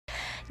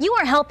You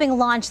are helping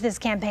launch this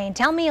campaign.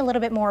 Tell me a little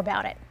bit more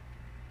about it.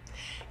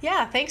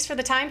 Yeah, thanks for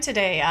the time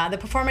today. The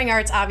performing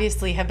arts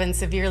obviously have been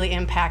severely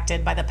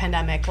impacted by the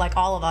pandemic, like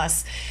all of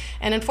us.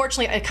 And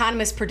unfortunately,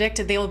 economists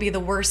predicted they will be the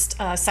worst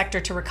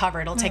sector to recover.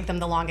 It'll take them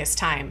the longest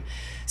time.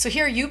 So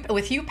here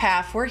with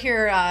UPAF, we're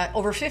here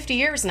over 50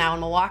 years now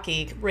in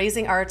Milwaukee,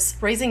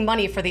 raising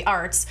money for the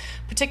arts,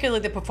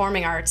 particularly the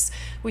performing arts.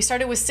 We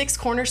started with 6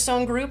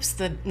 cornerstone groups,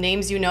 the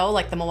names you know,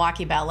 like the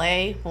Milwaukee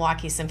Ballet,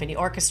 Milwaukee Symphony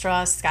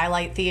Orchestra,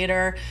 Skylight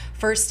Theater,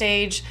 First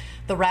Stage,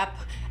 the Rep.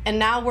 And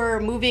now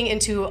we're moving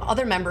into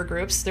other member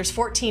groups. There's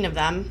 14 of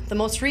them. The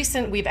most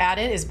recent we've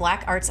added is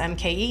Black Arts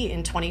MKE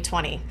in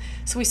 2020.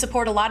 So we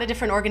support a lot of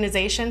different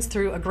organizations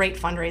through a great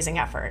fundraising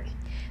effort.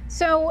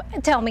 So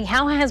tell me,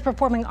 how has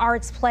performing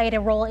arts played a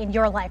role in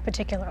your life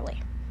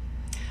particularly?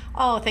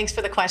 Oh, thanks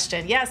for the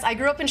question. Yes, I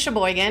grew up in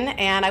Sheboygan,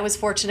 and I was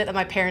fortunate that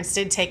my parents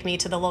did take me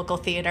to the local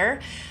theater.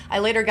 I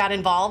later got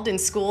involved in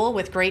school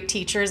with great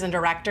teachers and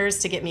directors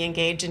to get me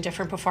engaged in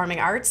different performing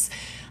arts.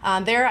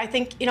 There, I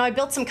think, I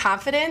built some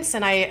confidence,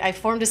 and I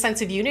formed a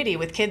sense of unity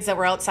with kids that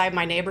were outside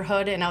my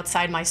neighborhood and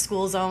outside my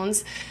school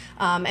zones.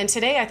 And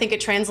today, I think it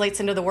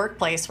translates into the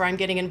workplace where I'm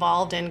getting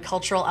involved in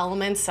cultural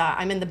elements.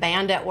 I'm in the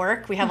band at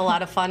work. We have a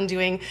lot of fun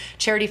doing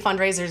charity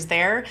fundraisers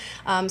there.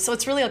 So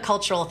it's really a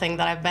cultural thing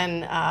that I've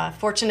been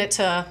fortunate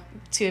to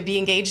be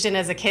engaged in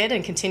as a kid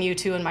and continue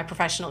to in my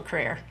professional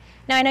career.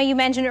 Now, I know you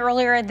mentioned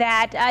earlier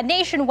that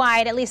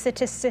nationwide, at least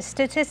the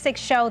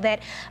statistics show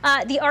that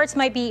the arts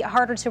might be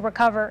harder to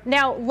recover.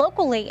 Now,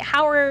 locally,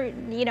 how are,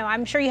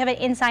 I'm sure you have an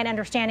inside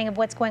understanding of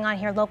what's going on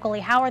here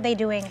locally. How are they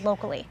doing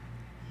locally?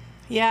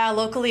 Yeah,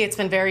 locally it's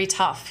been very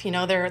tough.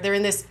 They're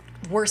in this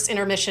worst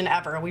intermission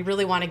ever. We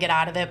really want to get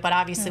out of it, but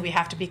obviously we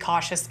have to be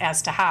cautious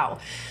as to how.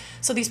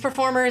 So these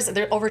performers,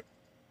 they're over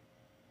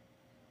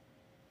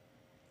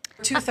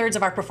 2/3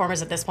 of our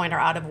performers at this point are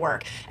out of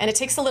work, and it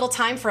takes a little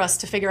time for us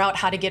to figure out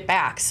how to get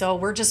back. So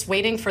we're just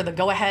waiting for the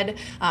go-ahead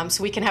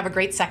so we can have a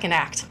great second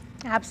act.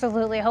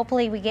 Absolutely.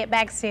 Hopefully we get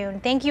back soon.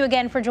 Thank you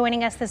again for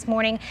joining us this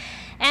morning.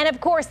 And of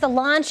course, the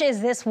launch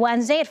is this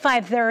Wednesday at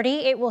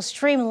 5:30. It will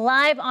stream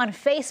live on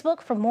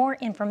Facebook. For more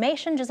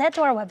information, just head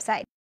to our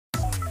website.